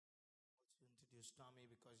introduce Tommy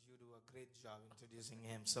because you do a great job introducing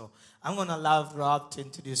him. So I'm going to allow Rob to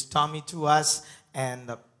introduce Tommy to us.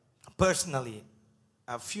 And personally,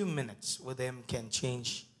 a few minutes with him can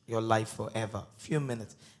change your life forever. Few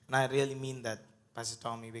minutes. And I really mean that, Pastor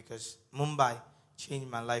Tommy, because Mumbai changed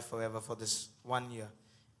my life forever for this 1 year.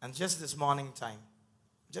 And just this morning time,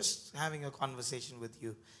 just having a conversation with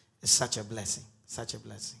you is such a blessing. Such a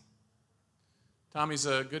blessing. Tommy's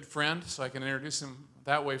a good friend, so I can introduce him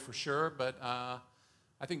that way for sure. But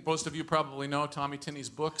I think most of you probably know Tommy Tinney's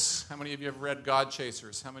books. How many of you have read God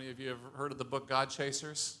Chasers? How many of you have heard of the book God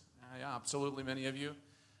Chasers? Yeah, absolutely many of you.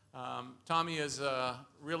 Tommy is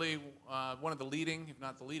really one of the leading, if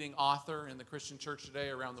not the leading author in the Christian church today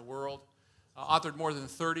around the world. Authored more than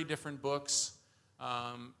 30 different books.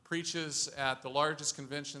 Preaches at the largest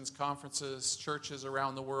conventions, conferences, churches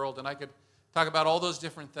around the world. And I could talk about all those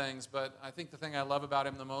different things, but I think the thing I love about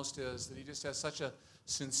him the most is that he just has such a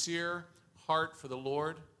sincere heart for the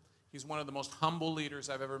Lord. He's one of the most humble leaders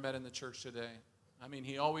I've ever met in the church today. I mean,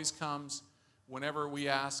 he always comes whenever we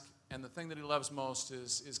ask, and the thing that he loves most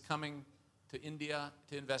is coming to India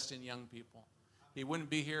to invest in young people. He wouldn't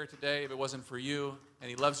be here today if it wasn't for you, and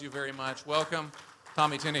he loves you very much. Welcome,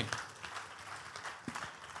 Tommy Tinney.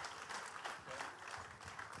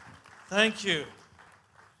 Thank you.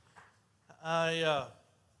 I'm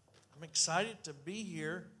excited to be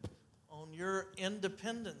here on your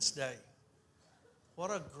Independence Day. What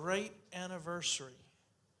a great anniversary.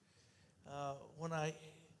 When I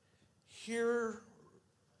hear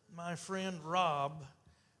my friend Rob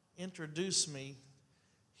introduce me,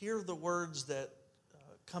 here are the words that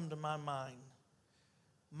come to my mind.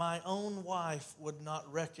 My own wife would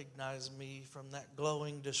not recognize me from that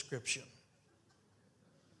glowing description.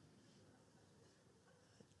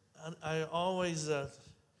 I always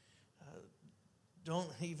don't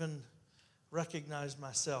even recognize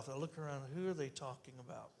myself. I look around, who are they talking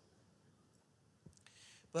about?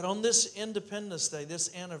 But on this Independence Day,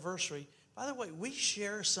 this anniversary, by the way, we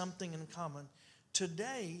share something in common.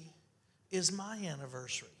 Today is my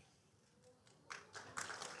anniversary.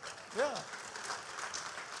 Yeah.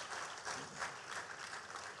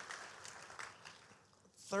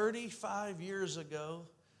 "35 years ago,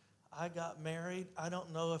 I got married. I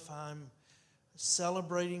don't know if I'm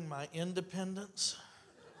celebrating my independence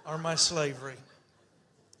or my slavery.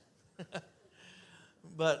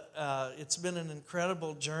 But it's been an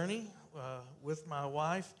incredible journey with my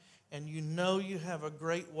wife. And you know you have a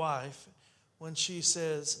great wife when she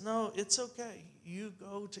says, no, it's okay. You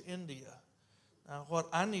go to India. Now, what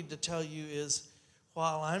I need to tell you is,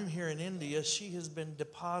 while I'm here in India, she has been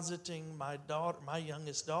depositing my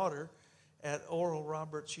youngest daughter, at Oral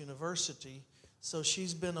Roberts University, so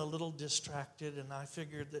she's been a little distracted, and I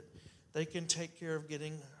figured that they can take care of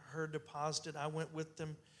getting her deposited. I went with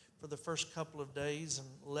them for the first couple of days and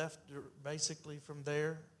left basically from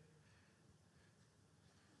there.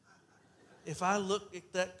 If I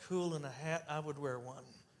looked that cool in a hat, I would wear one.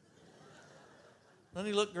 Doesn't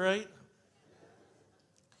he look great?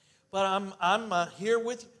 But I'm here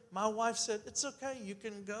with you. My wife said, it's okay, you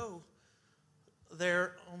can go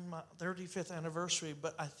there on my 35th anniversary,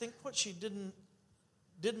 but I think what she didn't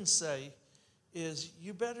say is,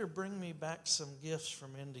 you better bring me back some gifts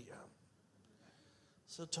from India.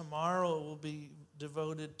 So tomorrow will be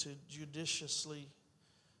devoted to judiciously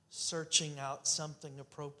searching out something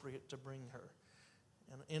appropriate to bring her.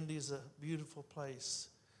 And India's a beautiful place.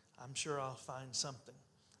 I'm sure I'll find something.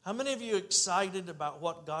 How many of you are excited about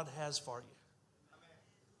what God has for you?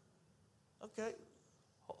 Okay,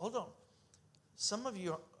 hold on. Some of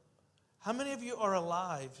you, how many of you are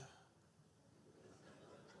alive?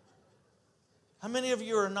 How many of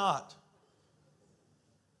you are not?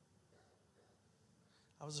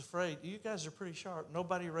 I was afraid. You guys are pretty sharp.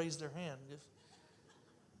 Nobody raised their hand. If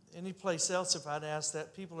any place else, if I'd asked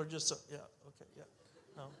that, people are just, yeah, okay, yeah.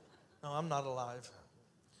 No, I'm not alive.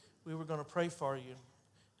 We were going to pray for you,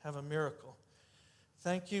 have a miracle.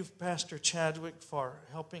 Thank you, Pastor Chadwick, for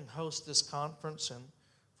helping host this conference and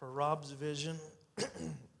for Rob's vision.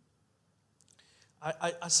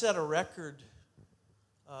 I set a record,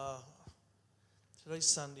 today's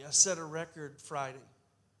Sunday, I set a record Friday.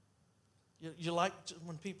 You like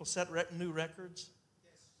when people set new records?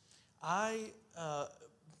 Yes. I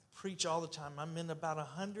preach all the time. I'm in about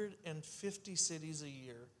 150 cities a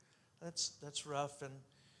year. That's rough, and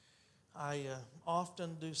I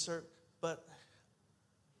often do but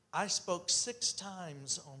I spoke 6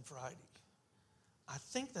 times on Friday. I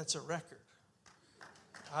think that's a record.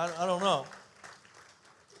 I don't know.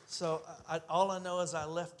 So all I know is I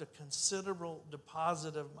left a considerable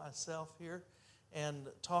deposit of myself here, and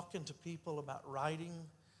talking to people about writing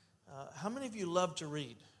How many of you love to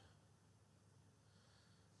read?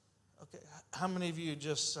 Okay. How many of you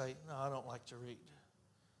just say, no, I don't like to read?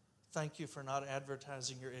 Thank you for not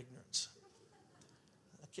advertising your ignorance.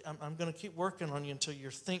 I'm going to keep working on you until you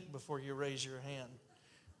think before you raise your hand.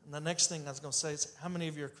 And the next thing I was going to say is, how many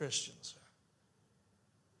of you are Christians?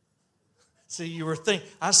 See, you were thinking.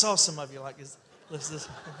 I saw some of you like, is this?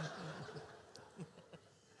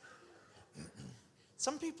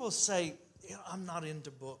 Some people say, I'm not into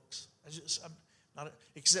books. I'm not,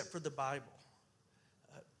 except for the Bible.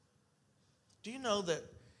 Do you know that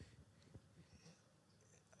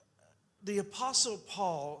the Apostle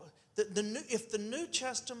Paul, if the New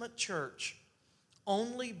Testament church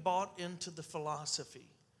only bought into the philosophy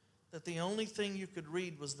that the only thing you could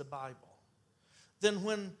read was the Bible, then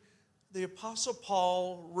when the Apostle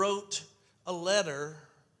Paul wrote a letter,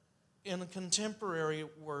 in contemporary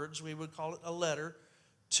words, we would call it a letter,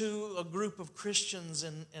 to a group of Christians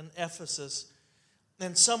in Ephesus,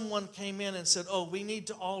 and someone came in and said, oh, we need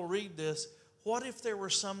to all read this. What if there were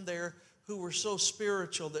some there who were so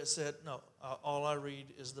spiritual that said, no, all I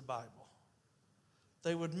read is the Bible?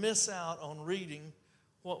 They would miss out on reading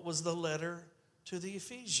what was the letter to the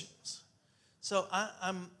Ephesians. So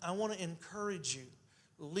I want to encourage you.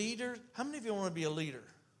 Leaders, how many of you want to be a leader?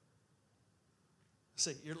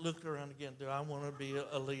 See, you're looking around again. Do I want to be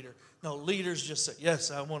a leader? No, leaders just say, yes,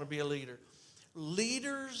 I want to be a leader.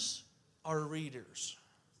 Leaders are readers.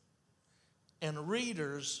 And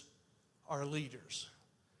readers are leaders.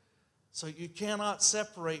 So you cannot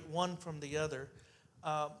separate one from the other.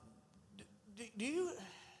 Have you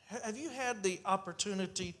had the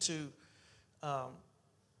opportunity to, how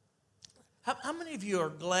many of you are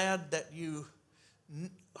glad that you,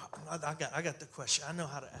 I got the question. I know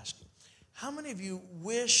how to ask you. How many of you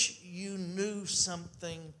wish you knew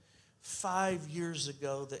something 5 years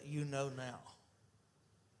ago that you know now?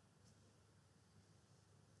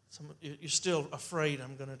 You're still afraid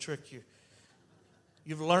I'm going to trick you.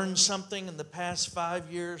 You've learned something in the past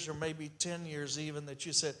 5 years or maybe 10 years even that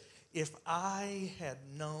you said, if I had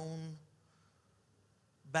known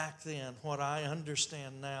back then what I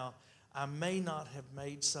understand now, I may not have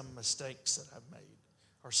made some mistakes that I've made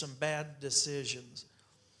or some bad decisions.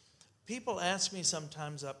 People ask me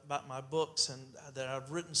sometimes about my books and that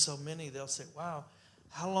I've written so many. They'll say, wow,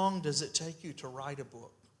 how long does it take you to write a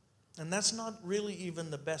book? And that's not really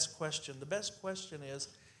even the best question. The best question is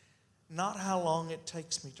not how long it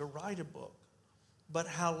takes me to write a book, but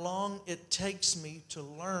how long it takes me to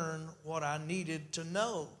learn what I needed to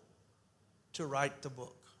know to write the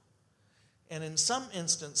book. And in some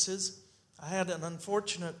instances, I had an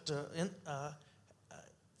unfortunate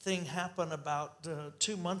thing happen about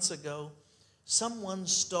 2 months ago. Someone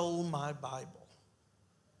stole my Bible.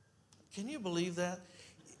 Can you believe that?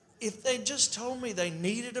 If they just told me they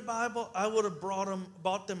needed a Bible, I would have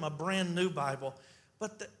bought them a brand new Bible.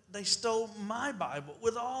 But they stole my Bible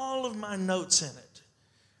with all of my notes in it.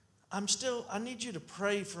 I need you to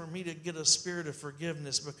pray for me to get a spirit of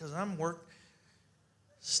forgiveness because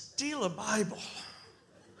steal a Bible.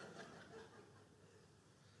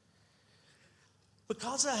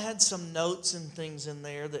 Because I had some notes and things in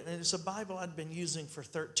there, and it's a Bible I'd been using for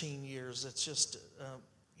 13 years. It's just,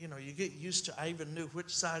 you get used to, I even knew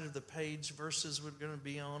which side of the page verses were going to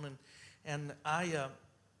be on. And I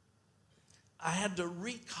had to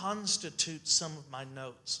reconstitute some of my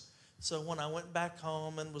notes. So when I went back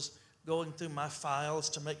home and was going through my files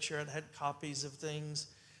to make sure I'd had copies of things,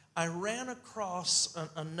 I ran across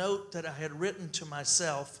a note that I had written to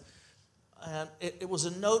myself. And it was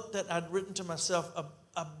a note that I'd written to myself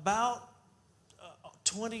about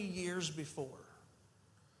 20 years before.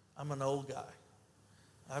 I'm an old guy.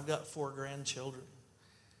 I've got 4 grandchildren,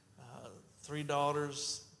 3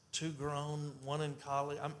 daughters, 2 grown, 1 in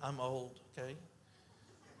college. I'm old, okay?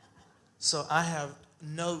 So I have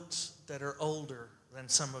notes that are older than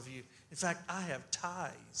some of you. In fact, I have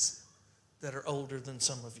ties that are older than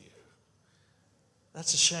some of you.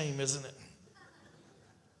 That's a shame, isn't it?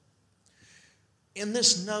 In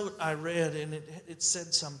this note I read, and it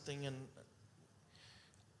said something, and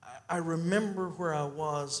I remember where I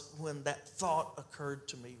was when that thought occurred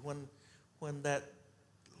to me, when that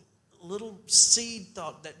little seed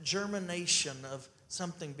thought, that germination of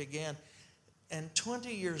something began. And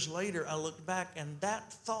 20 years later, I looked back, and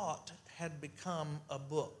that thought had become a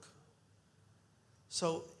book.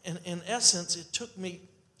 So in essence, it took me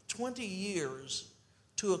 20 years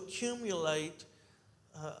to accumulate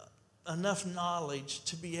enough knowledge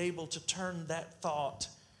to be able to turn that thought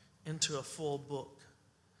into a full book.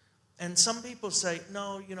 And some people say,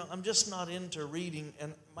 no, I'm just not into reading.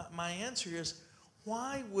 And my answer is,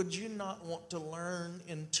 Why would you not want to learn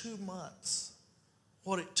in 2 months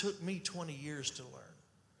what it took me 20 years to learn?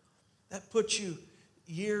 That puts you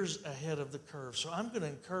years ahead of the curve. So I'm going to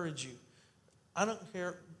encourage you. I don't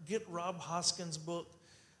care. Get Rob Hoskins' book.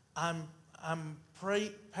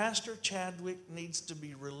 Pastor Chadwick needs to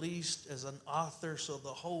be released as an author so the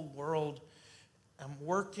whole world. I'm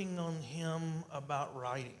working on him about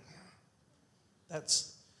writing. I'm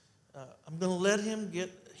going to let him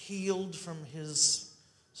get healed from his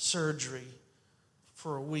surgery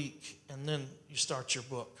for a week, and then you start your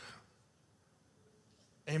book.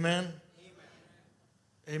 Amen?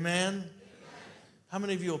 Amen? How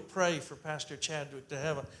many of you will pray for Pastor Chadwick to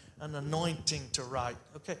have an anointing to write?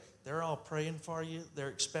 Okay, they're all praying for you. They're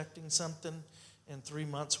expecting something. In 3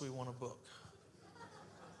 months, we want a book.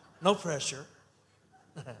 No pressure.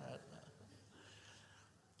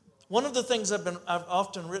 One of the things I've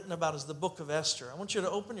often written about is the book of Esther. I want you to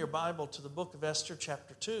open your Bible to the book of Esther,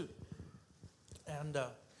 chapter 2. And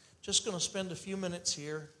just going to spend a few minutes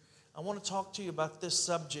here. I want to talk to you about this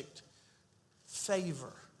subject,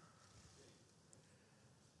 favor.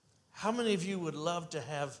 How many of you would love to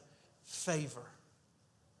have favor?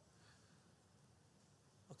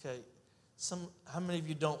 Okay, how many of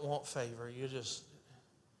you don't want favor? You just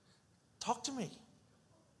talk to me.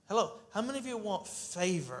 Hello, how many of you want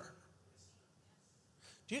favor?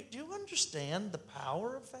 Do you understand the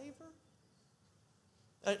power of favor?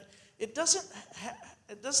 It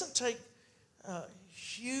doesn't take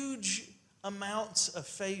huge amounts of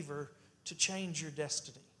favor to change your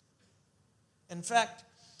destiny. In fact,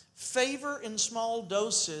 favor in small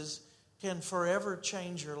doses can forever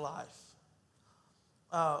change your life.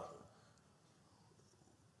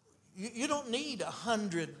 You don't need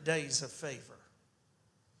 100 days of favor.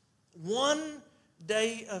 1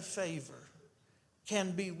 day of favor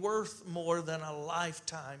can be worth more than a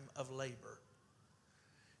lifetime of labor.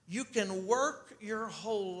 You can work your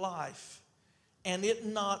whole life and it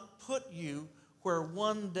not put you where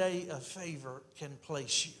 1 day of favor can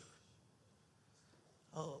place you.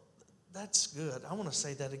 Oh, that's good. I want to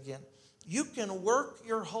say that again. You can work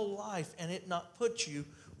your whole life and it not put you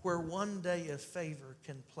where 1 day of favor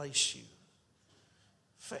can place you.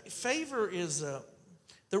 Favor is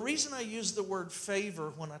the reason I use the word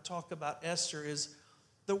favor when I talk about Esther is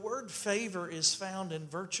the word favor is found in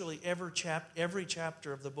virtually every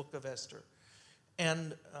chapter of the book of Esther.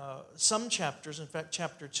 And some chapters, in fact,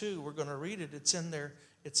 chapter 2, we're going to read it. It's in there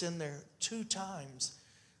 2 times.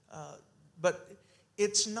 But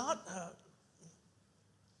it's not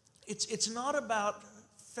about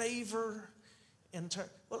favor in turn.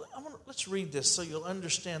 Well, let's read this so you'll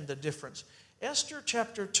understand the difference. Esther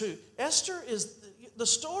chapter 2. The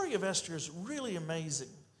story of Esther is really amazing.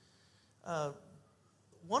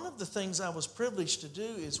 One of the things I was privileged to do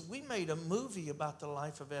is we made a movie about the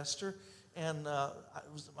life of Esther, and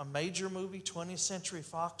it was a major movie. 20th Century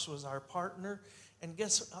Fox was our partner, and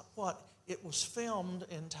guess what? It was filmed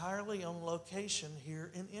entirely on location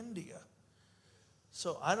here in India.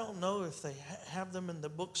 So I don't know if they have them in the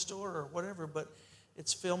bookstore or whatever, but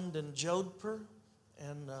it's filmed in Jodhpur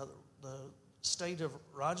and the state of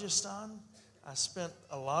Rajasthan. I spent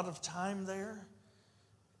a lot of time there.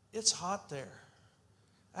 It's hot there.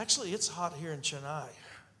 Actually, it's hot here in Chennai.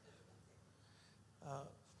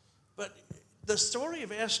 But the story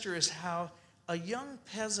of Esther is how a young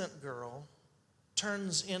peasant girl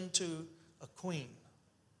turns into a queen.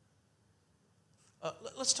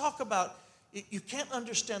 Let's talk about, you can't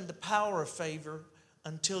understand the power of favor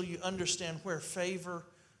until you understand where favor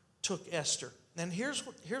took Esther. And here's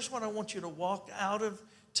what I want you to walk out of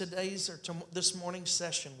this morning's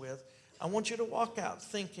session with. I want you to walk out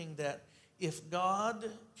thinking that if God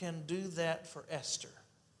can do that for Esther,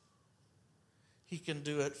 He can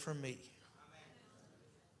do it for me.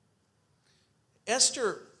 Amen.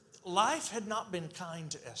 Esther, life had not been kind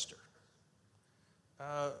to Esther.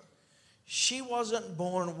 She wasn't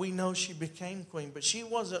born, we know she became queen, but she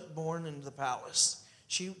wasn't born in the palace.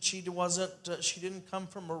 She didn't come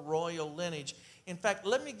from a royal lineage. In fact,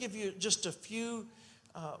 let me give you just a few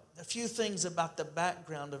things about the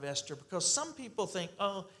background of Esther, because some people think,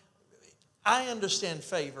 oh, I understand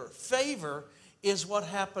favor. Favor is what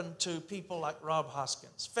happened to people like Rob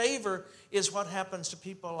Hoskins. Favor is what happens to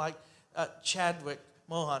people like Chadwick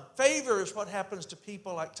Mohan. Favor is what happens to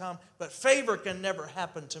people like Tom, but favor can never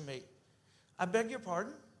happen to me. I beg your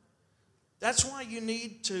pardon? That's why you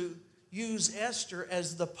need to use Esther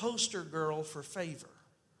as the poster girl for favor.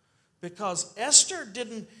 Because Esther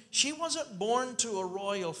wasn't born to a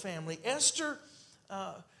royal family. Esther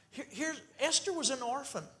was an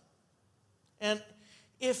orphan. And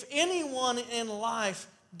if anyone in life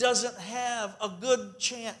doesn't have a good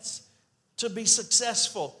chance to be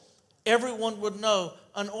successful. Everyone would know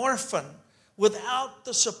an orphan, without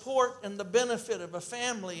the support and the benefit of a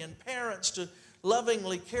family and parents to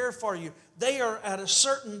lovingly care for you, they are at a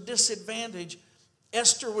certain disadvantage.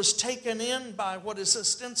 Esther was taken in by what is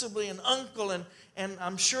ostensibly an uncle, and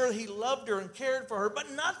I'm sure he loved her and cared for her,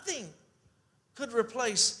 but nothing could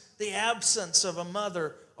replace the absence of a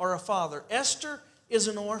mother or a father. Esther is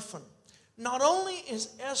an orphan. Not only is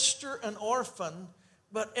Esther an orphan,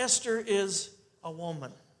 but Esther is a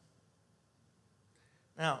woman.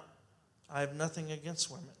 Now, I have nothing against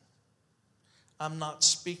women. I'm not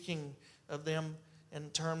speaking of them in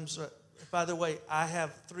terms of, by the way, I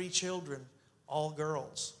have 3 children, all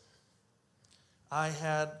girls. I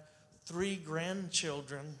had 3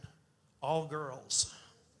 grandchildren, all girls.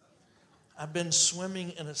 I've been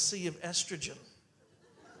swimming in a sea of estrogen.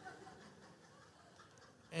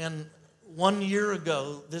 And 1 year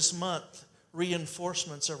ago, this month,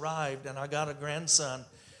 reinforcements arrived, and I got a grandson,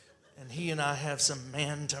 and he and I have some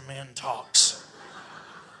man-to-man talks.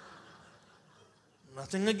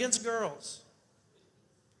 Nothing against girls.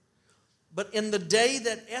 But in the day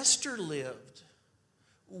that Esther lived,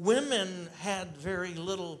 women had very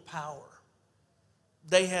little power.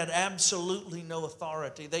 They had absolutely no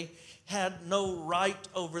authority. They had no right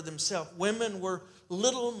over themselves. Women were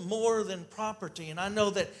little more than property. And I know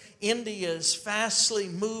that India is fastly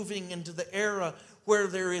moving into the era where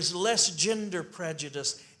there is less gender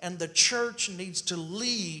prejudice, and the church needs to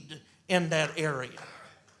lead in that area.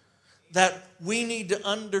 That we need to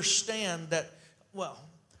understand that, well,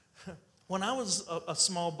 when I was a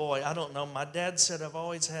small boy, I don't know, my dad said I've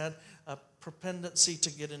always had a propensity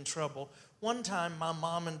to get in trouble. One time, my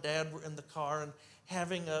mom and dad were in the car and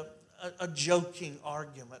having a joking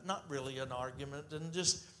argument. Not really an argument, and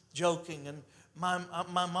just joking. And my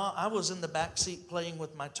mom, I was in the back seat playing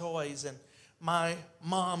with my toys, and my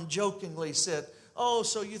mom jokingly said, "Oh,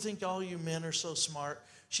 so you think all you men are so smart?"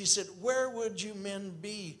 She said, "Where would you men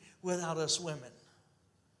be without us women?"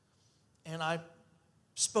 And I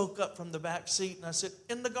spoke up from the back seat and I said,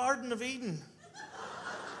 "In the Garden of Eden."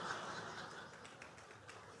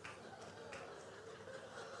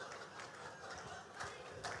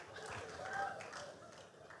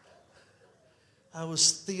 I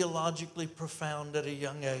was theologically profound at a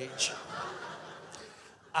young age.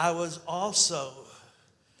 I was also,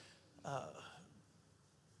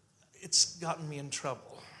 it's gotten me in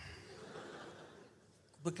trouble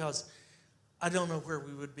because I don't know where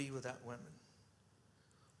we would be without women.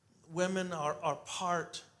 Women are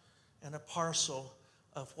part and a parcel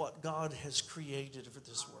of what God has created for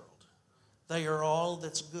this world. They are all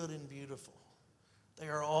that's good and beautiful. They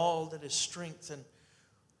are all that is strength, and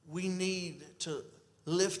we need to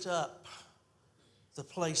lift up the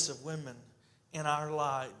place of women in our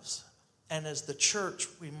lives. And as the church,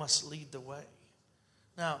 we must lead the way.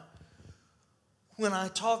 Now, when I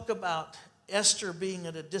talk about Esther being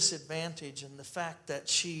at a disadvantage and the fact that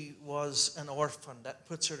she was an orphan, that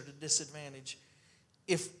puts her at a disadvantage.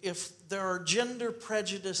 If there are gender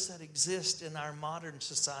prejudice that exist in our modern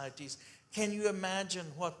societies, can you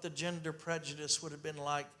imagine what the gender prejudice would have been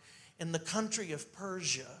like in the country of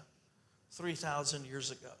Persia 3,000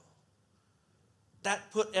 years ago?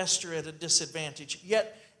 That put Esther at a disadvantage.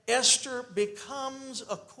 Yet Esther becomes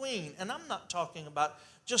a queen. And I'm not talking about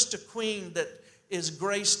just a queen that is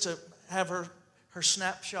graced to have her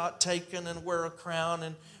snapshot taken and wear a crown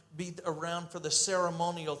and be around for the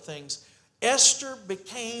ceremonial things. Esther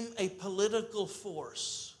became a political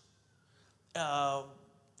force.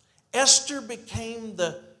 Esther became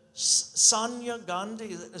the Sonia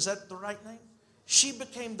Gandhi. Is that the right name? She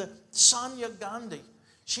became the Sonia Gandhi.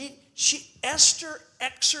 Esther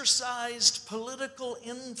exercised political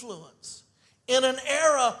influence in an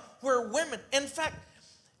era where women, in fact,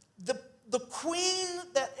 the queen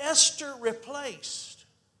that Esther replaced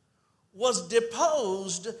was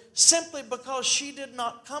deposed simply because she did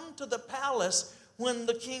not come to the palace when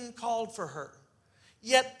the king called for her.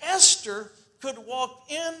 Yet Esther could walk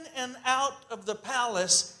in and out of the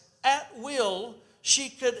palace at will. She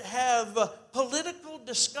could have political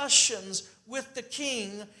discussions with the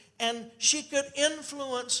king, and she could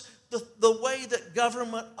influence the way that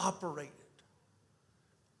government operated.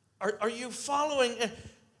 Are you following?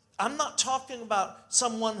 I'm not talking about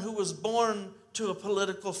someone who was born to a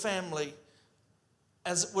political family,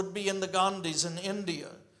 as it would be in the Gandhis in India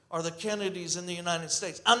or the Kennedys in the United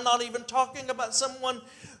States. I'm not even talking about someone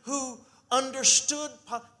who understood.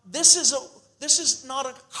 This is not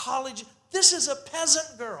a college. This is a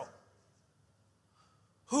peasant girl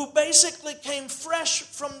who basically came fresh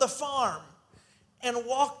from the farm and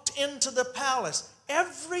walked into the palace.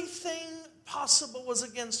 Everything possible was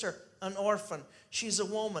against her. An orphan. She's a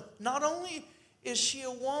woman. Not only is she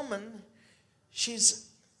a woman, she's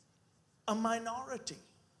a minority.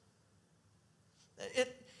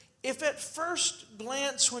 If at first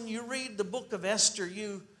glance when you read the book of Esther,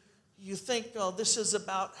 you think, oh,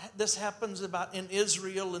 this happens about in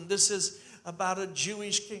Israel and this is about a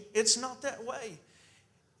Jewish king. It's not that way.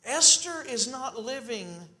 Esther is not living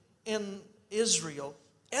in Israel.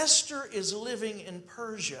 Esther is living in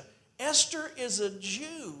Persia. Esther is a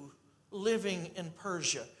Jew living in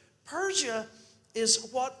Persia. Persia is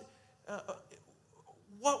what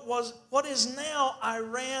is now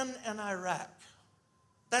Iran and Iraq.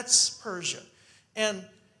 That's Persia. And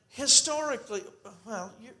historically,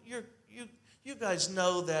 well, you guys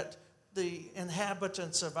know that the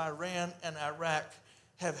inhabitants of Iran and Iraq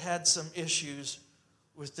have had some issues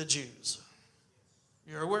with the Jews.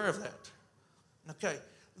 You're aware of that? Okay.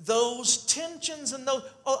 Those tensions and those...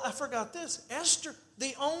 Oh, I forgot this. Esther,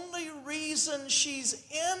 the only reason she's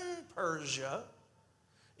in Persia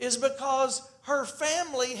is because her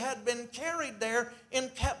family had been carried there in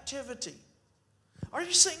captivity. Are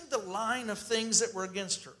you seeing the line of things that were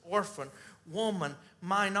against her? Orphan, woman,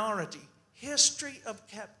 minority, history of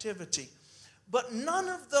captivity. But none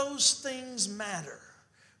of those things matter,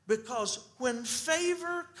 because when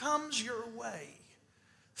favor comes your way,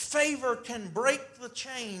 favor can break the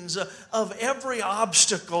chains of every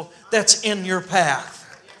obstacle that's in your path.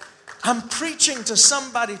 I'm preaching to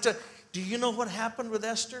somebody. Do you know what happened with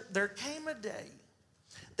Esther? There came a day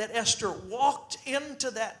that Esther walked into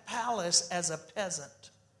that palace as a peasant.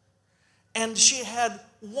 And she had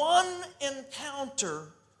one encounter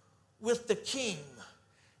with the king.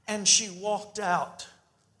 And she walked out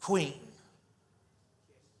queen.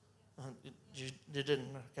 You didn't.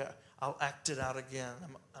 Okay. I'll act it out again.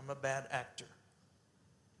 I'm a bad actor.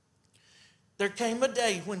 There came a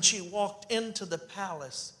day when she walked into the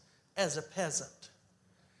palace as a peasant.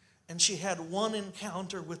 And she had one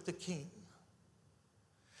encounter with the king.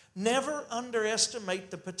 Never underestimate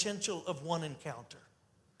the potential of one encounter.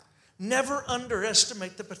 Never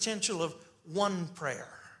underestimate the potential of one prayer.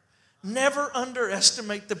 Never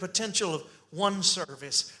underestimate the potential of one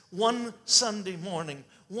service, one Sunday morning,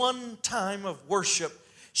 one time of worship.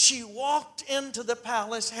 She walked into the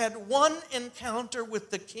palace, had one encounter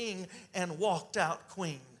with the king, and walked out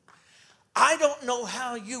queen. I don't know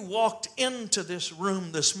how you walked into this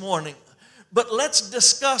room this morning, but let's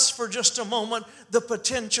discuss for just a moment the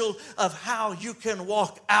potential of how you can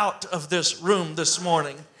walk out of this room this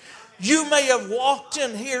morning. You may have walked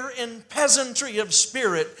in here in peasantry of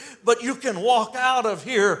spirit, but you can walk out of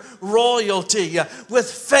here royalty with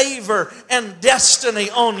favor and destiny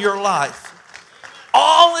on your life.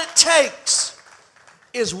 All it takes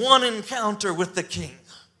is one encounter with the king.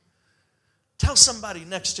 Tell somebody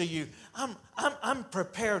next to you, I'm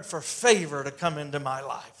prepared for favor to come into my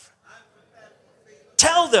life.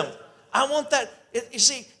 Tell them, I want that. You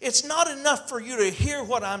see, it's not enough for you to hear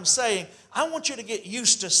what I'm saying. I want you to get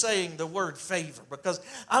used to saying the word favor, because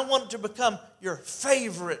I want it to become your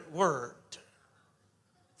favorite word.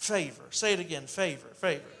 Favor. Say it again. Favor.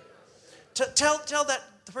 Favor. Tell that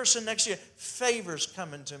person next to you, favor's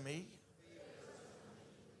coming to me.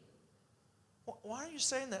 Why are you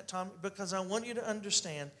saying that, Tommy? Because I want you to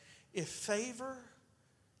understand, if favor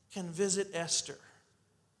can visit Esther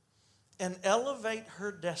and elevate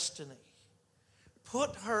her destiny,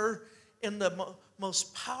 put her in the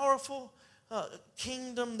most powerful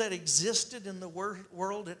kingdom that existed in the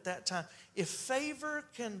world at that time. If favor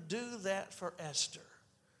can do that for Esther,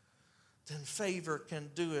 then favor can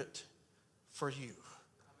do it for you.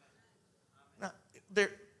 Now,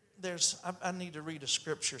 I need to read a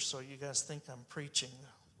scripture so you guys think I'm preaching.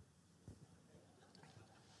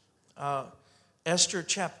 Esther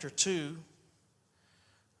chapter 2.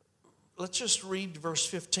 Let's just read verse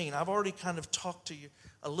 15. I've already kind of talked to you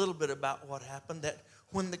a little bit about what happened. That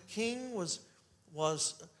when the king was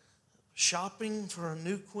shopping for a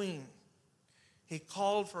new queen, he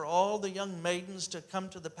called for all the young maidens to come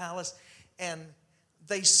to the palace, and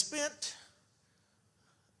they spent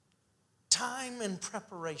time in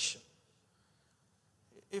preparation.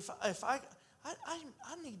 If I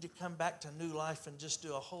need to come back to New Life and just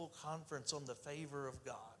do a whole conference on the favor of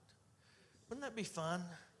God. Wouldn't that be fun?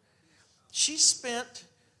 She spent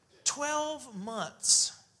 12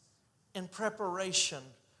 months in preparation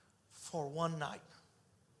for one night.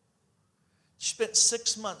 She spent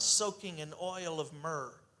 6 months soaking in oil of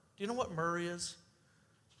myrrh. Do you know what myrrh is?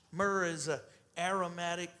 Myrrh is an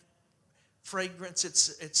aromatic fragrance.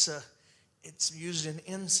 It's used in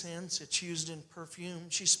incense. It's used in perfume.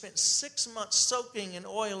 She spent 6 months soaking in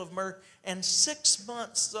oil of myrrh and 6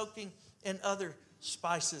 months soaking in other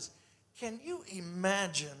spices. Can you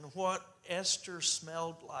imagine what Esther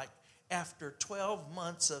smelled like after 12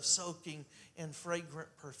 months of soaking in fragrant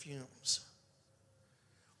perfumes?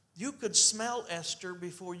 You could smell Esther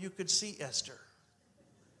before you could see Esther.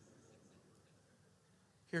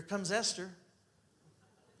 Here comes Esther.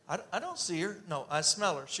 I don't see her. No, I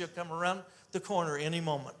smell her. She'll come around the corner any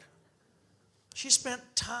moment. She spent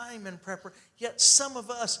time in preparation. Yet some of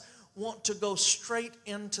us want to go straight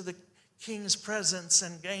into the king's presence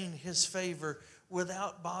and gain his favor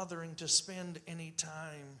without bothering to spend any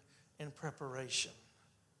time in preparation.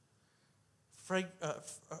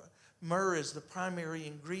 Myrrh is the primary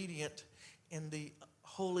ingredient in the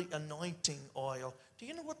holy anointing oil. Do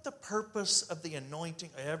you know what the purpose of the anointing?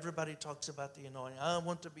 Everybody talks about the anointing. I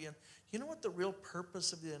want to be in. You know what the real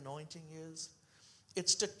purpose of the anointing is?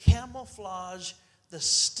 It's to camouflage the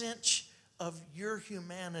stench of your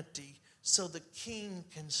humanity so the king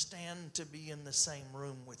can stand to be in the same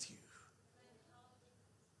room with you.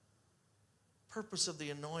 Purpose of the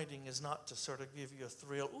anointing is not to sort of give you a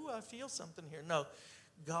thrill. Ooh, I feel something here. No,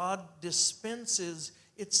 God dispenses.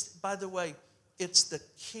 By the way, it's the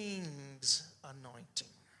king's anointing.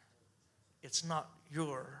 It's not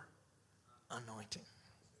your anointing.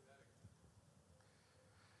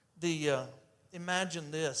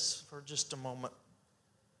 Imagine this for just a moment.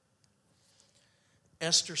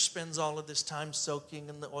 Esther spends all of this time soaking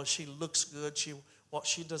in the oil. She looks good.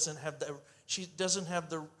 She doesn't have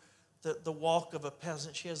the walk of a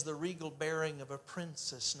peasant. She has the regal bearing of a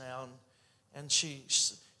princess now, and she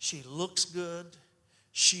looks good.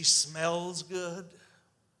 She smells good.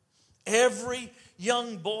 Every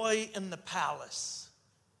young boy in the palace,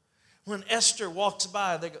 when Esther walks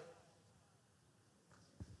by, they go,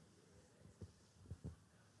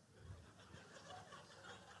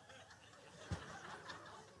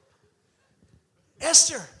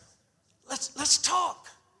 Esther, let's talk.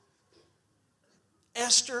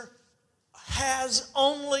 Esther has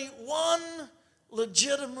only one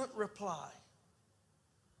legitimate reply.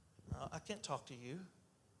 No, I can't talk to you.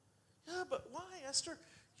 Yeah, but why, Esther?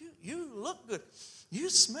 You look good. You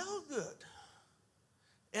smell good.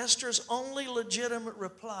 Esther's only legitimate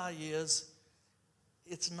reply is,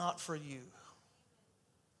 it's not for you.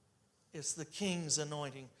 It's the king's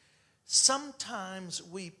anointing. Sometimes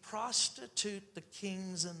we prostitute the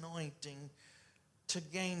king's anointing to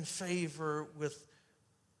gain favor with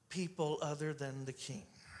people other than the king.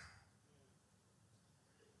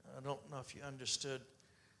 I don't know if you understood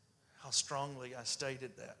how strongly I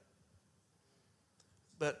stated that.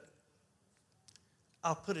 But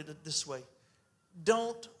I'll put it this way.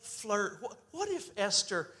 Don't flirt. What if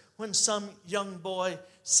Esther, when some young boy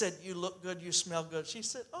said, you look good, you smell good, she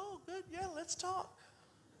said, oh, good, yeah, let's talk.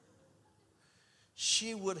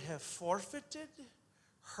 She would have forfeited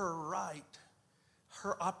her right,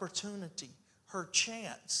 her opportunity, her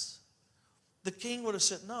chance. The king would have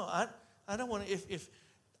said, no, I don't want to. If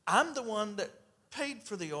I'm the one that paid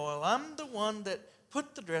for the oil, I'm the one that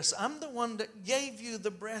put the dress, I'm the one that gave you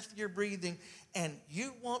the breath you're breathing, and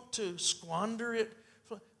you want to squander it.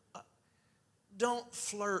 Don't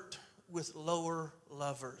flirt with lower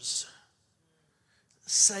lovers.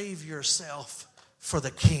 Save yourself for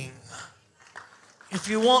the king. If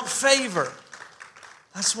you want favor,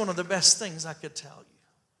 that's one of the best things I could tell you.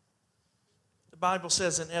 The Bible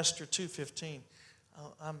says in Esther 2:15,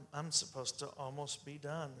 I'm supposed to almost be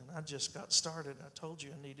done, and I just got started. I told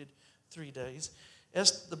you I needed 3 days.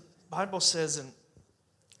 The Bible says in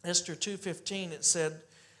Esther 2:15, it said,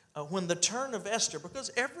 when the turn of Esther, because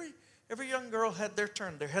every young girl had their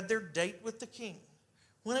turn. They had their date with the king.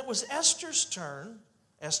 When it was Esther's turn,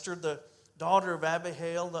 Esther, the daughter of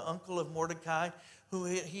Abihail, the uncle of Mordecai, who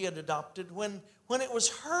he had adopted, when it was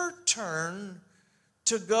her turn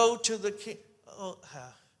to go to the king,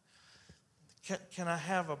 can I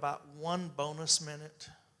have about 1 bonus minute?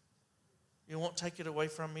 You won't take it away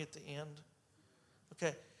from me at the end?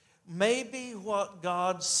 Okay. Maybe what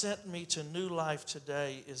God sent me to New Life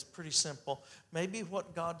today is pretty simple. Maybe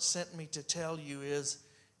what God sent me to tell you is,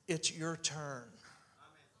 it's your turn.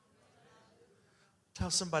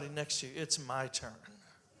 Tell somebody next to you, it's my turn.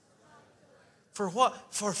 For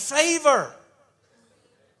what? For favor.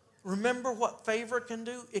 Remember what favor can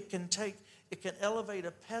do? It can elevate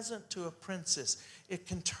a peasant to a princess. It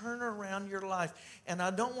can turn around your life. And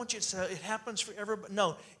I don't want you to say it happens for everybody.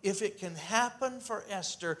 No, if it can happen for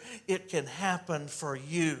Esther, it can happen for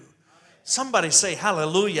you. Somebody say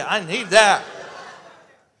hallelujah. I need that.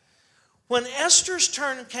 When Esther's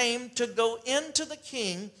turn came to go into the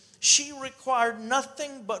king, she required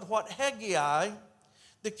nothing but what Hegai,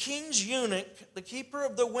 the king's eunuch, the keeper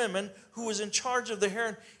of the women, who was in charge of the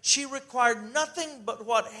harem, she required nothing but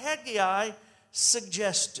what Hegai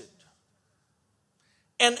suggested.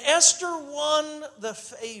 And Esther won the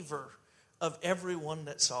favor of everyone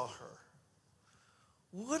that saw her.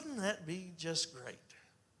 Wouldn't that be just great?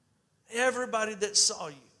 Everybody that saw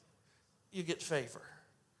you, you get favor.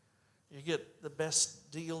 You get the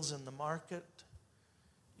best deals in the market.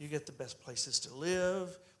 You get the best places to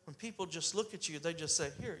live. When people just look at you, they just say,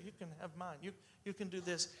 here, you can have mine. You can do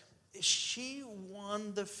this. She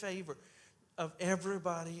won the favor of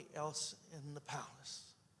everybody else in the palace.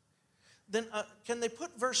 Then can they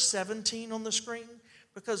put verse 17 on the screen?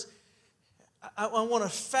 Because I want to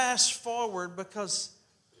fast forward, because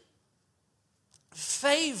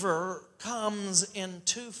favor comes in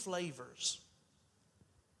two flavors.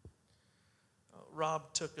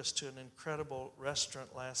 Rob took us to an incredible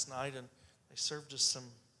restaurant last night, and they served us some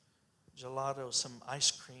gelato, some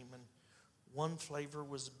ice cream, and one flavor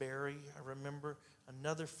was berry, I remember.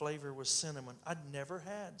 Another flavor was cinnamon. I'd never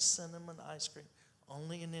had cinnamon ice cream,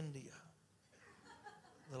 only in India,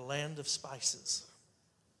 the land of spices.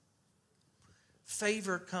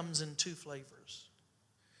 Favor comes in two flavors.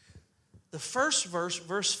 The first verse,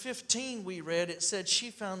 verse 15 we read, it said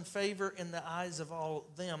she found favor in the eyes of all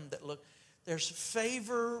them that look. There's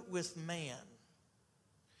favor with man.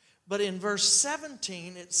 But in verse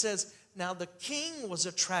 17 it says, now the king was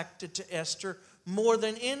attracted to Esther more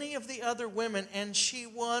than any of the other women, and she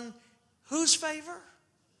won whose favor?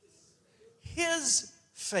 His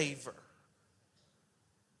favor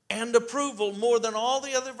and approval more than all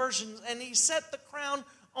the other versions. And he set the crown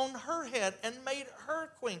on her head and made her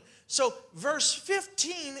queen. So verse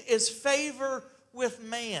 15 is favor with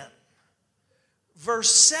man.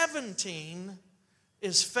 Verse 17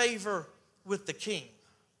 is favor with the king.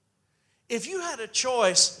 If you had a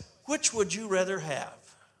choice, which would you rather have?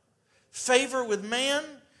 Favor with man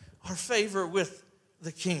or favor with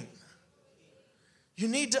the king? You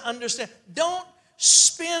need to understand. Don't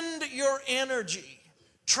spend your energy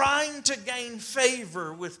trying to gain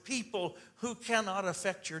favor with people who cannot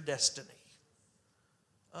affect your destiny.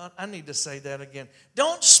 I need to say that again.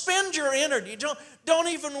 Don't spend your energy. Don't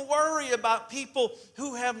even worry about people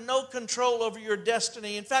who have no control over your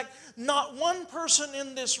destiny. In fact, not one person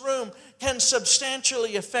in this room can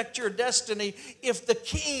substantially affect your destiny if the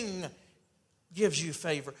king gives you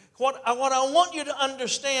favor. What I want you to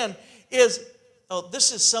understand is,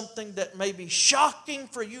 this is something that may be shocking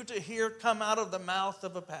for you to hear come out of the mouth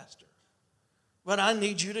of a pastor. But I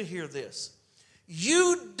need you to hear this.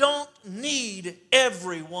 You don't need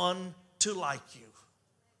everyone to like you.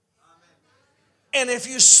 And if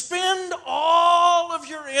you spend all of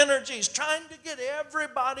your energies trying to get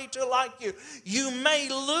everybody to like you, you may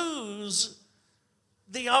lose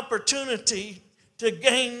the opportunity to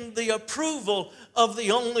gain the approval of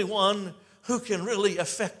the only one who can really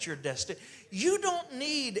affect your destiny. You don't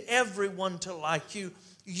need everyone to like you.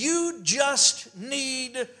 You just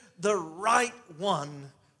need the right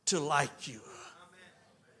one to like you.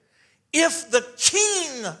 If the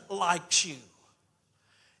king likes you,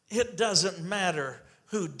 it doesn't matter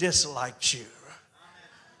who dislikes you.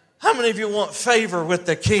 How many of you want favor with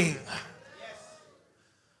the king?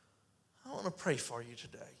 I want to pray for you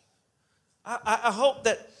today. I hope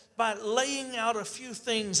that by laying out a few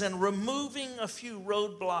things and removing a few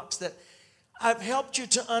roadblocks, that I've helped you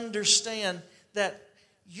to understand that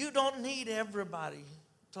you don't need everybody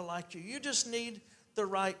to like you. You just need the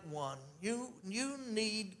right one. You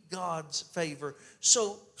need God's favor.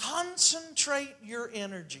 So concentrate your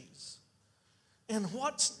energies in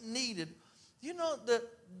what's needed. You know that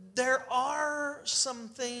there are some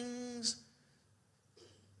things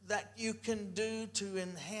that you can do to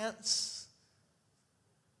enhance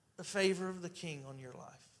the favor of the king on your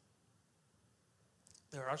life.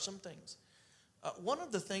 There are some things. One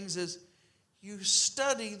of the things is you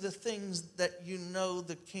study the things that you know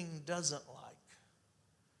the king doesn't like,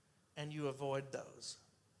 and you avoid those.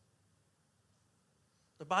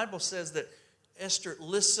 The Bible says that Esther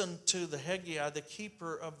listened to the Hegai, the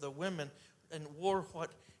keeper of the women, and wore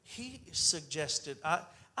what he suggested.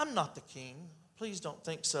 I'm not the king. Please don't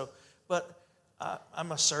think so. But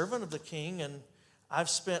I'm a servant of the king, and I've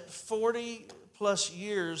spent 40 plus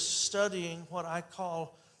years studying what I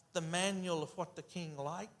call the manual of what the king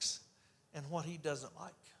likes and what he doesn't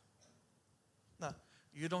like. Now,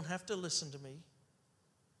 you don't have to listen to me.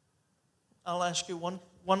 I'll ask you one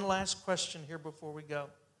last question here before we go.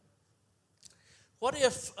 What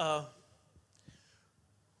if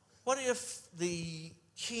the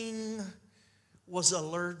king was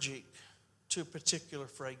allergic to a particular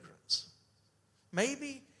fragrance.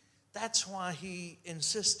 Maybe that's why he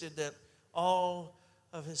insisted that all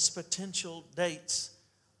of his potential dates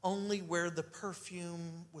only wear the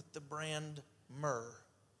perfume with the brand myrrh.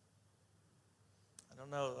 I don't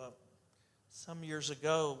know, some years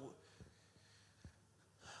ago,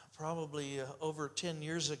 probably over 10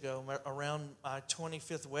 years ago, around my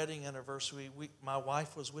 25th wedding anniversary, my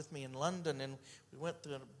wife was with me in London, and we went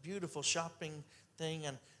to a beautiful shopping thing,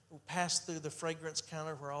 and we passed through the fragrance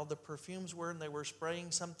counter where all the perfumes were, and they were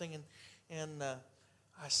spraying something, and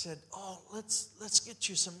I said, "Oh, let's get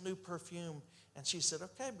you some new perfume." And she said,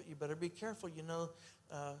 "Okay, but you better be careful. You know,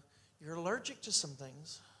 you're allergic to some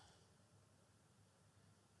things."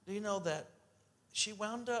 Do you know that she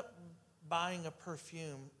wound up buying a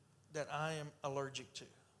perfume that I am allergic to?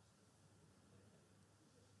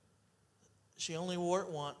 She only wore it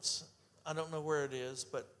once. I don't know where it is,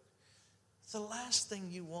 but the last thing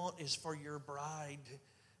you want is for your bride.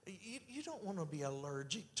 You don't want to be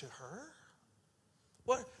allergic to her.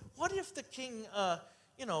 What if the king,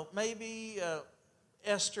 maybe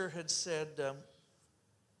Esther had said,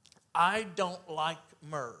 "I don't like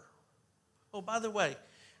myrrh." Oh, by the way,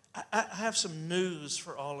 I have some news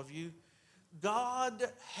for all of you.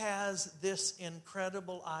 God has this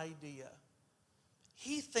incredible idea.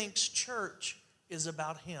 He thinks church is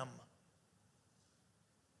about him.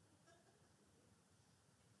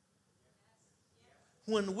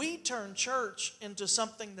 When we turn church into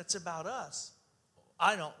something that's about us,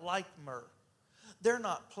 I don't like myrrh. They're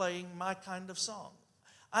not playing my kind of song.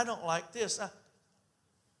 I don't like this.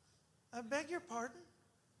 I beg your pardon?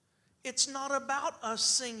 It's not about us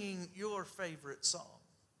singing your favorite song.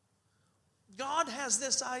 God has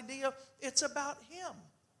this idea, it's about him.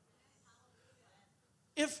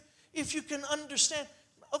 If you can understand,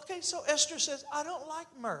 okay, so Esther says, "I don't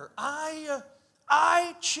like myrrh.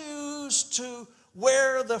 I choose to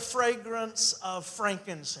wear the fragrance of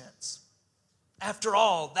frankincense." After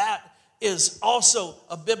all, that is also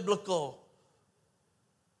a biblical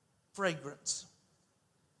fragrance.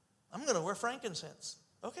 I'm going to wear frankincense.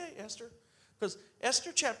 Okay, Esther. Because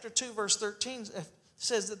Esther chapter 2, verse 13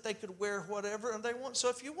 says that they could wear whatever they want. So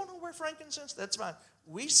if you want to wear frankincense, that's fine.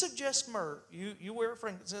 We suggest myrrh. You wear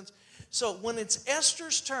frankincense. So when it's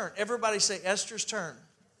Esther's turn, everybody say Esther's turn.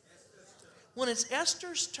 When it's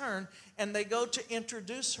Esther's turn and they go to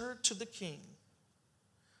introduce her to the king,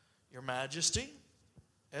 "Your Majesty,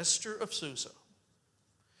 Esther of Susa."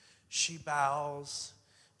 She bows,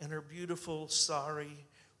 and her beautiful sari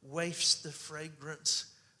wafts the fragrance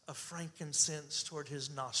of frankincense toward his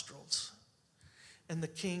nostrils. And the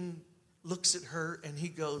king looks at her and he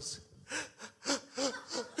goes,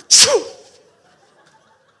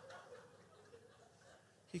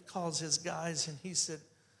 he calls his guys and he said,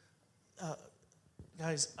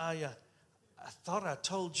 "Guys, I thought I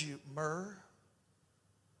told you myrrh.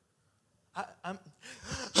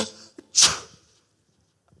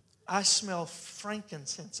 I smell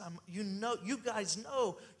frankincense. You guys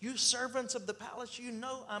know, you servants of the palace, you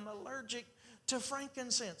know I'm allergic to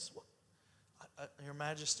frankincense." "Your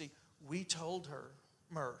Majesty, we told her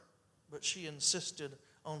myrrh, but she insisted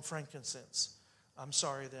on frankincense. I'm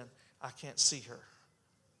sorry then, I can't see her.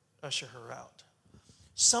 Usher her out."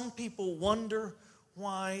 Some people wonder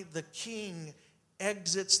why the king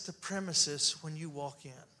exits the premises when you walk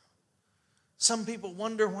in. Some people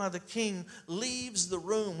wonder why the king leaves the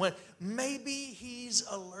room when maybe he's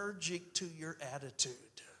allergic to your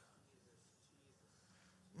attitude.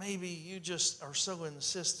 Maybe you just are so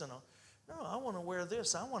insistent on, "No, I want to wear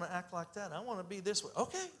this. I want to act like that. I want to be this way."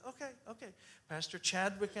 Okay. Pastor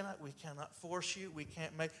Chad, we cannot force you. We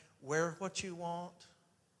can't wear what you want.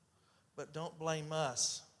 But don't blame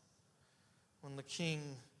us when the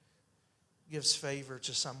king gives favor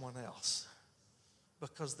to someone else,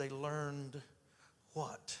 because they learned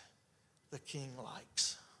what the king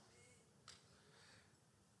likes.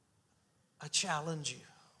 I challenge you,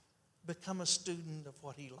 become a student of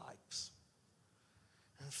what he likes,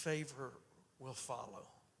 and favor will follow.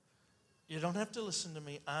 You don't have to listen to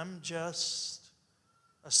me. I'm just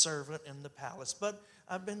a servant in the palace. But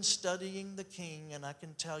I've been studying the king, and I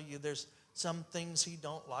can tell you there's some things he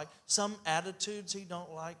don't like, some attitudes he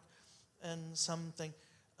don't like, and something.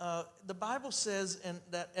 The Bible says in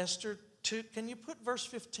that Esther 2, can you put verse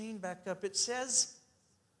 15 back up? It says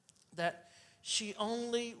that she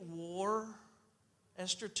only wore,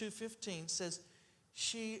 Esther 2:15 says,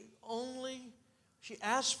 she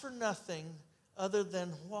asked for nothing other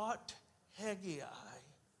than what Hegai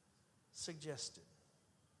suggested.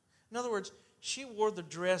 In other words, she wore the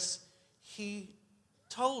dress he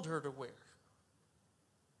told her to wear.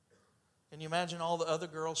 Can you imagine all the other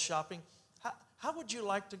girls shopping? How would you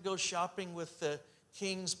like to go shopping with the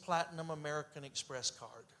King's Platinum American Express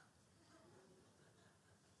card?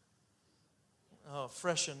 Oh,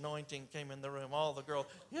 fresh anointing came in the room. All the girls,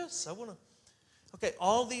 yes, I want to. Okay,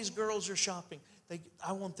 all these girls are shopping.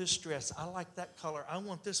 I want this dress. I like that color. I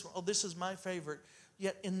want this one. Oh, this is my favorite.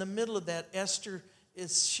 Yet in the middle of that, Esther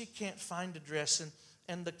she can't find a dress.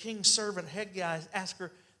 And the king's servant, Hegai, asked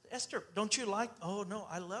her, Esther, don't you like? Oh, no,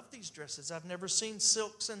 I love these dresses. I've never seen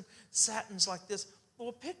silks and satins like this.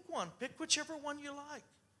 Well, pick one. Pick whichever one you like.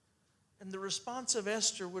 And the response of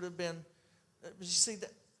Esther would have been, you see,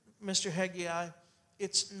 that, Mr. Hegai,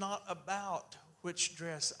 it's not about which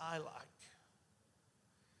dress I like.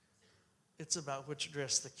 It's about which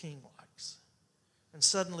dress the king likes. And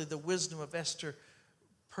suddenly the wisdom of Esther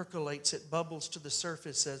percolates, it bubbles to the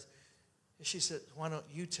surface. She said, why don't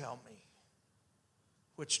you tell me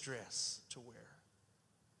which dress to wear?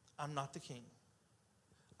 I'm not the king.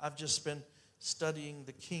 I've just been studying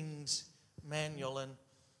the king's manual. And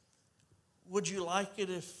would you like it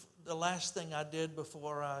if the last thing I did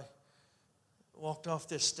before I walked off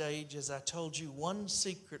this stage is I told you one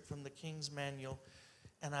secret from the king's manual,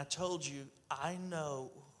 and I told you I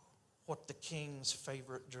know what the king's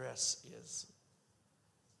favorite dress is.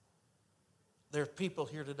 There are people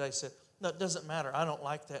here today that said, no, it doesn't matter. I don't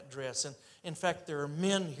like that dress. And in fact, there are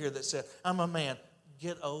men here that said, I'm a man.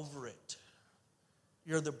 Get over it.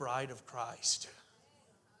 You're the bride of Christ.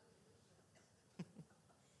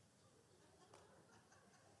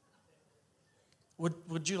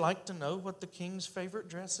 Would you like to know what the king's favorite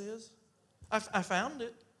dress is? I found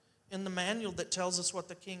it in the manual that tells us what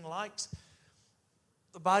the king likes.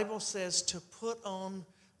 The Bible says to put on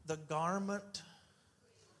the garment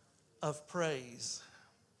of praise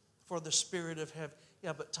for the spirit of heaven.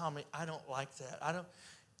 Yeah, but Tommy, I don't like that.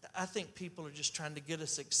 I think people are just trying to get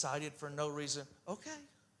us excited for no reason. Okay.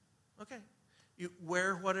 You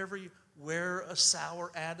wear whatever you wear, a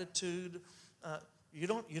sour attitude. You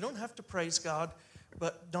don't have to praise God.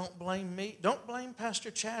 But don't blame me. Don't blame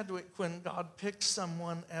Pastor Chadwick when God picks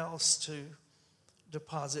someone else to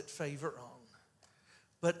deposit favor on.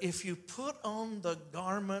 But if you put on the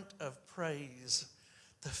garment of praise,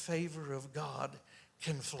 the favor of God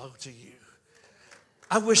can flow to you.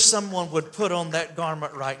 I wish someone would put on that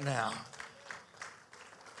garment right now.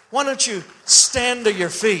 Why don't you stand to your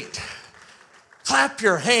feet, clap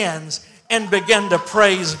your hands, and begin to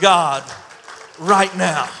praise God right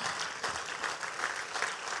now.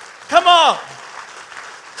 Come on.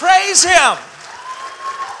 Praise Him.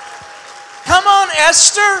 Come on,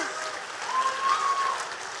 Esther.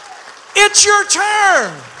 It's your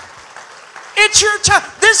turn. It's your time.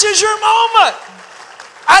 This is your moment.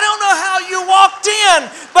 I don't know how you walked in,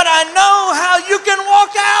 but I know how you can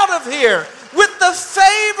walk out of here with the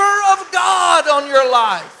favor of God on your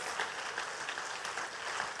life.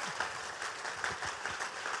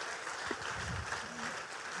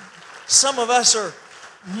 Some of us are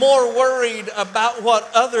more worried about what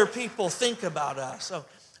other people think about us. So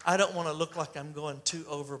I don't want to look like I'm going too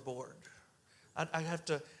overboard. I have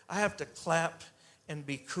to clap and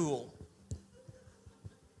be cool.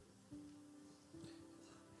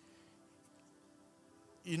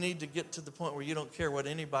 You need to get to the point where you don't care what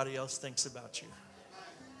anybody else thinks about you.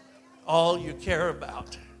 All you care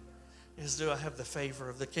about is, do I have the favor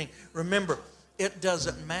of the king? Remember, it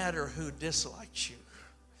doesn't matter who dislikes you,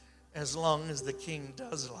 as long as the king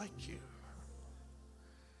does like you.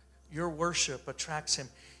 Your worship attracts him.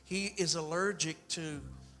 He is allergic to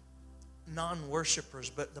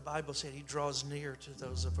non-worshipers, but the Bible said he draws near to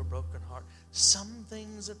those of a broken heart. Some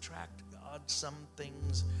things attract God, some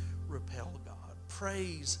things repel God.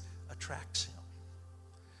 Praise attracts him.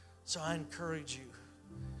 So I encourage you,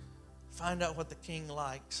 find out what the king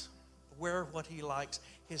likes, wear what he likes.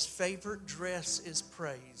 His favorite dress is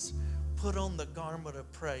praise. Put on the garment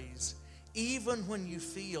of praise. Even when you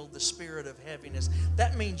feel the spirit of heaviness,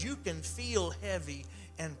 that means you can feel heavy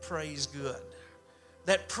and praise good.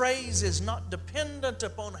 That praise is not dependent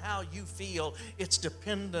upon how you feel. It's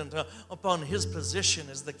dependent upon his position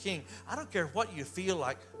as the king. I don't care what you feel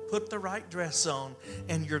like. Put the right dress on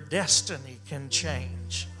and your destiny can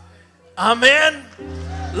change. Amen.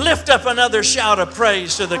 Lift up another shout of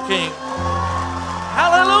praise to the king.